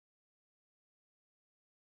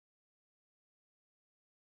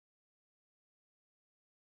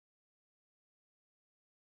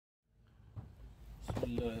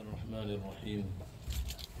بسم الله الرحمن الرحيم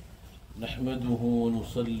نحمده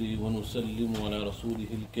ونصلي ونسلم على رسوله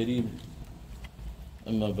الكريم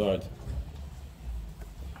أما بعد.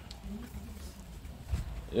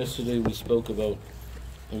 Yesterday we spoke about,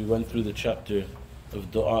 we went through the chapter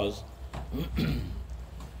of du'as.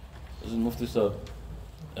 As Mufti Sahib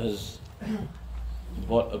has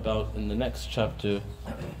brought about in the next chapter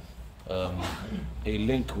a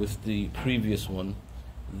link with the previous one,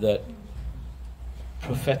 that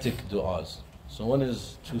prophetic du'as. So one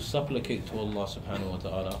is to supplicate to Allah subhanahu wa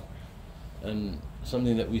ta'ala, and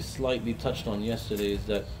something that we slightly touched on yesterday is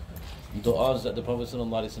that du'as that the Prophet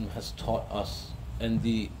sallallahu alaihi wasallam has taught us, and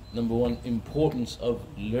the number one, importance of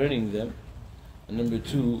learning them, and number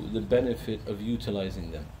two, the benefit of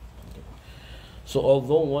utilizing them. So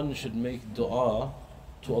although one should make du'a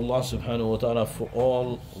to Allah subhanahu wa ta'ala for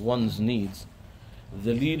all one's needs,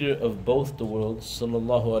 the leader of both the worlds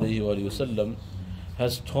sallallahu alaihi wasallam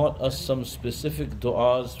has taught us some specific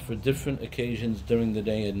du'as for different occasions during the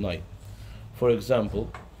day and night. For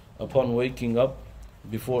example, upon waking up,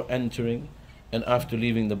 before entering and after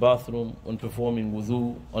leaving the bathroom, on performing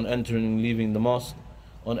wudu, on entering and leaving the mosque,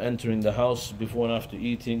 on entering the house, before and after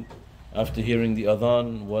eating, after hearing the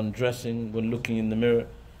adhan, when dressing, when looking in the mirror,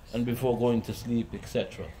 and before going to sleep,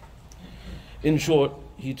 etc. In short,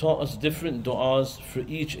 he taught us different du'as for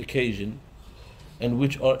each occasion, and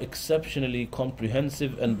which are exceptionally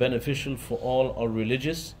comprehensive and beneficial for all our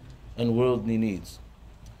religious and worldly needs.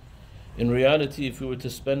 In reality, if we were to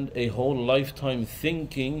spend a whole lifetime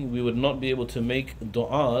thinking, we would not be able to make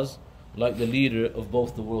du'as like the leader of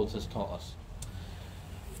both the worlds has taught us.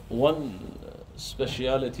 One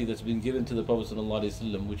speciality that's been given to the Prophet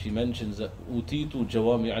ﷺ, which he mentions, that utitu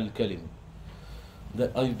jawami al-kalim,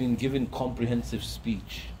 that I've been given comprehensive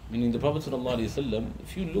speech. Meaning the Prophet ﷺ,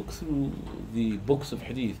 if you look through the books of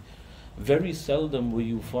hadith, very seldom will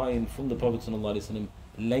you find from the Prophet ﷺ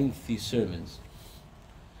lengthy sermons.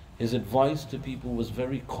 His advice to people was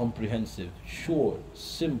very comprehensive, short,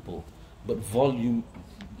 simple, but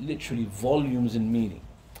literally volumes in meaning.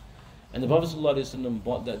 And the Prophet ﷺ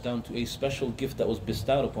brought that down to a special gift that was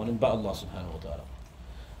bestowed upon him by Allah subhanahu wa ta'ala.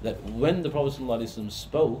 That when the Prophet ﷺ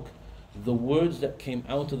spoke, the words that came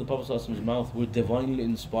out of the Prophet ﷺ's mouth were divinely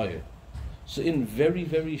inspired. So in very,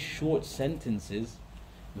 very short sentences,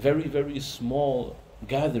 very, very small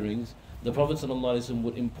gatherings, the Prophet ﷺ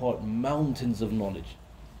would impart mountains of knowledge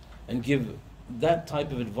and give that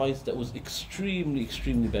type of advice that was extremely,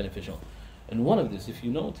 extremely beneficial. And one of this, if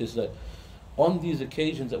you notice that on these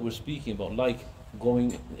occasions that we're speaking about, like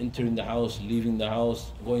entering the house, leaving the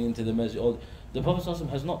house, going into the masjid, the Prophet ﷺ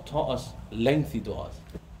has not taught us lengthy du'as.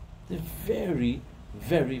 They're very,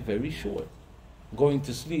 very, very short. Going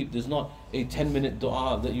to sleep, there's not a 10-minute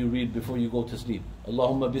du'a that you read before you go to sleep.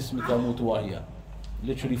 Allahumma bismika amutu wa ahya.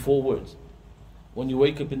 Literally 4 words. When you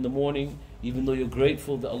wake up in the morning, even though you're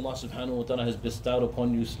grateful that Allah subhanahu wa ta'ala has bestowed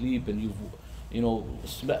upon you sleep, and you've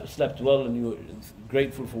slept well, and you're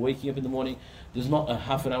grateful for waking up in the morning, there's not a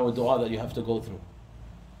half an hour du'a that you have to go through.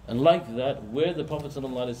 And like that, where the Prophet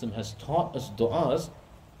ﷺ has taught us du'as,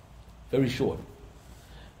 very short.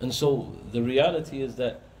 And so the reality is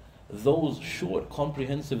that those short,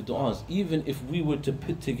 comprehensive du'as, even if we were to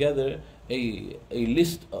put together a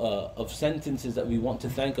list of sentences that we want to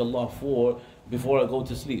thank Allah for before I go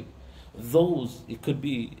to sleep, those, it could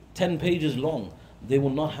be 10 pages long, they will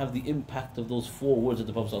not have the impact of those 4 words that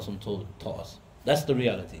the Prophet ﷺ taught us. That's the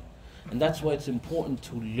reality. And that's why it's important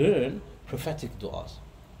to learn prophetic du'as.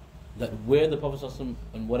 That where the Prophet ﷺ,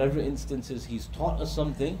 in whatever instances he's taught us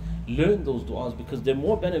something, learn those du'as, because they're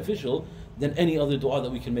more beneficial than any other du'a that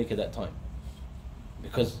we can make at that time.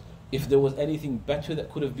 Because if there was anything better that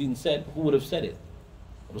could have been said, who would have said it?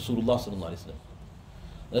 Rasulullah sallallahu alaihi wasallam.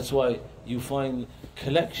 That's why you find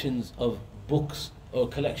collections of books or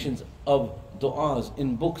collections of du'as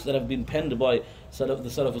in books that have been penned by the Salaf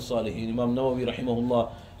al-Salihin. Imam Nawawi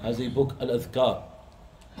rahimahullah has a book, Al-Adhkar,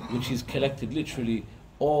 which he's collected literally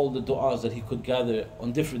all the du'as that he could gather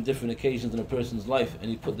on different occasions in a person's life,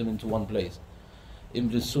 and he put them into one place.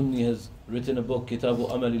 Ibn Sunni has written a book,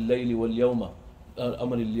 Kitabu Amal al-Layli wal-Yawma,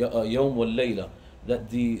 Amal al-Yawm wal-Layla,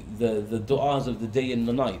 that the du'as of the day and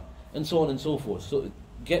the night, and so on and so forth. So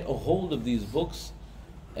get a hold of these books,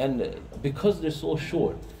 and because they're so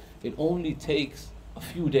short, it only takes a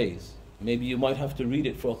few days. Maybe you might have to read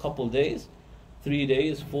it for a couple days, 3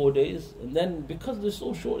 days, 4 days, and then because they're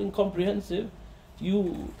so short and comprehensive,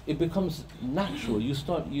 it becomes natural.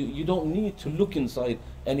 You don't need to look inside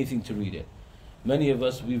anything to read it. Many of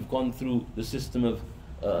us, we've gone through the system of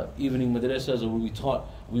evening madrasas, or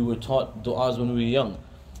we were taught du'as when we were young.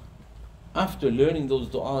 After learning those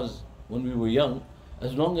du'as when we were young,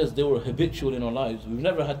 as long as they were habitual in our lives, we've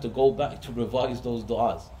never had to go back to revise those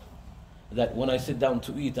du'as. That when I sit down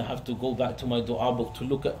to eat, I have to go back to my du'a book to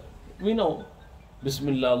look at. We know,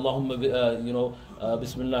 Bismillah, Allahumma,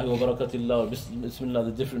 Bismillah wa barakatillah, Bismillah,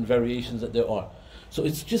 the different variations that there are. So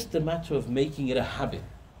it's just a matter of making it a habit.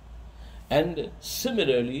 And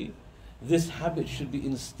similarly, this habit should be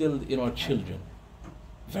instilled in our children.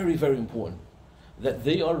 Very, very important. That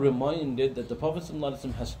they are reminded that the Prophet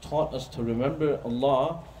ﷺ has taught us to remember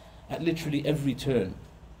Allah at literally every turn.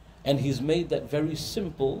 And He's made that very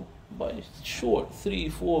simple by short 3,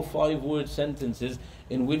 4, 5 word sentences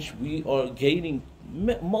in which we are gaining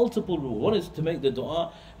multiple rules. One is to make the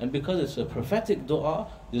dua, and because it's a prophetic dua,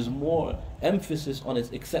 there's more emphasis on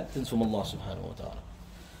its acceptance from Allah subhanahu wa ta'ala.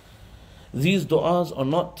 These du'as are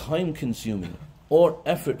not time consuming or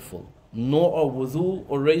effortful, nor are wudu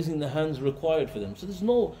or raising the hands required for them. So there's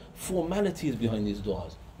no formalities behind these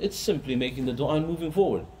du'as. It's simply making the dua and moving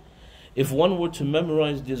forward. If one were to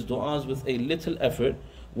memorize these du'as with a little effort,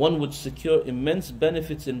 one would secure immense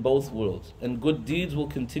benefits in both worlds, and good deeds will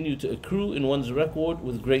continue to accrue in one's record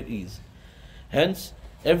with great ease. Hence,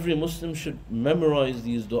 every Muslim should memorize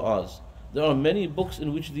these du'as. There are many books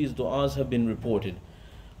in which these du'as have been reported.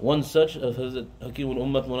 One such, Hazrat Hakim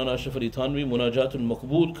al-Ummat Maulana Ashraf Ali Thanwi, Munajatul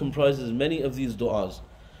Maqbool, comprises many of these du'as.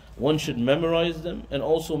 One should memorize them and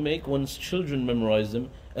also make one's children memorize them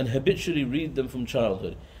and habitually read them from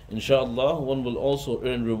childhood. Inshallah, one will also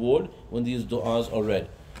earn reward when these du'as are read.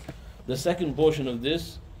 The second portion of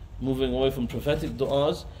this, moving away from prophetic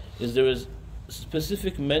du'as, is there is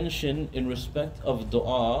specific mention in respect of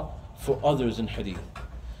du'a for others in hadith.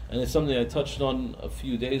 And it's something I touched on a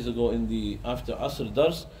few days ago in the after Asr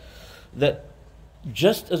Dars, that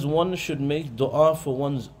just as one should make du'a for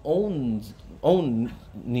one's own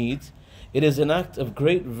needs, it is an act of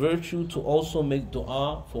great virtue to also make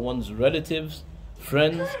du'a for one's relatives,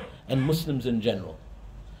 friends, and Muslims in general.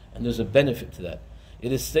 And there's a benefit to that.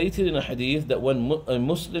 It is stated in a hadith that when a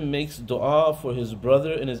Muslim makes dua for his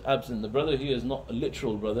brother in his absence, the brother here is not a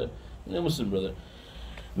literal brother, a Muslim brother,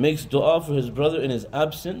 makes dua for his brother in his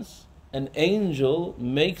absence, an angel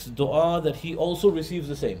makes dua that he also receives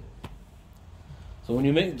the same. So when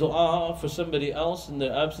you make dua for somebody else in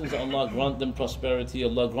their absence, Allah grant them prosperity,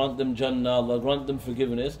 Allah grant them Jannah, Allah grant them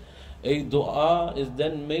forgiveness, a dua is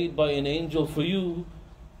then made by an angel for you,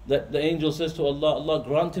 that the angel says to Allah, Allah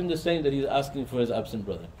grant him the same that he's asking for his absent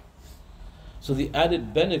brother. So the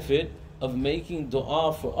added benefit of making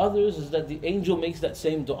dua for others is that the angel makes that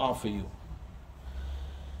same dua for you.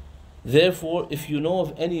 Therefore, if you know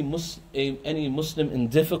of any Muslim in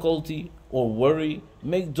difficulty or worry,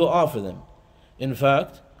 make dua for them. In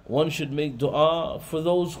fact, one should make dua for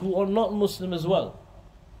those who are not Muslim as well.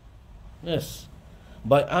 Yes.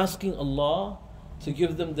 By asking Allah to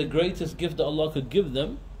give them the greatest gift that Allah could give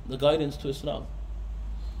them, the guidance to Islam.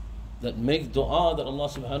 That make dua that Allah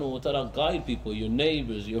subhanahu wa ta'ala guide people, your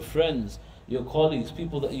neighbors, your friends, your colleagues,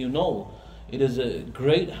 people that you know. It is a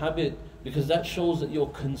great habit because that shows that you're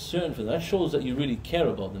concerned for them. That shows that you really care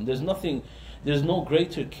about them. There's no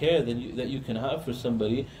greater care that you can have for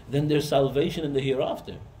somebody than their salvation in the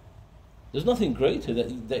hereafter. There's nothing greater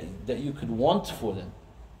that you could want for them.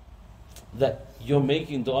 That you're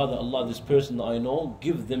making dua that Allah, this person that I know,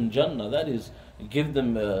 give them Jannah. That is, give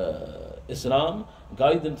them Islam,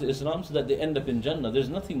 guide them to Islam so that they end up in Jannah. There's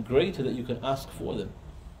nothing greater that you can ask for them.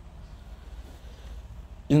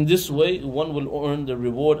 In this way, one will earn the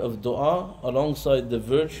reward of dua alongside the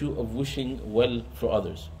virtue of wishing well for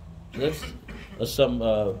others. That's some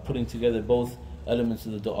putting together both elements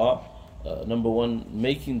of the dua. Number one,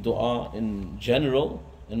 making dua in general,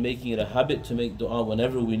 and making it a habit to make dua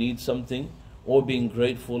whenever we need something, or being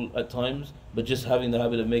grateful at times, but just having the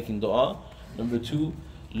habit of making dua. Number two,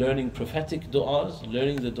 learning prophetic du'as,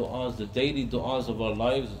 learning the du'as, the daily du'as of our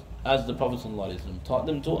lives as the Prophet ﷺ taught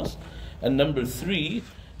them to us. And number three,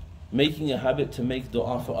 making a habit to make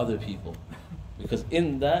dua for other people. Because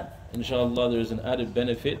in that, inshallah, there is an added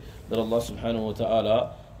benefit that Allah subhanahu wa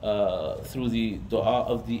ta'ala, through the dua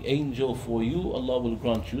of the angel for you, Allah will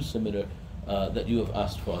grant you similar that you have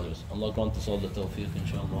asked for others. Allah grant us all the tawfiq,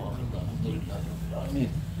 inshallah. Alhamdulillah.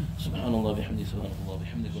 Subhanallah bihamdi, subhanallah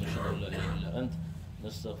bihamdi, wa nashhadu an la ilaha illa ant,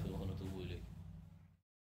 nastaghfiruka.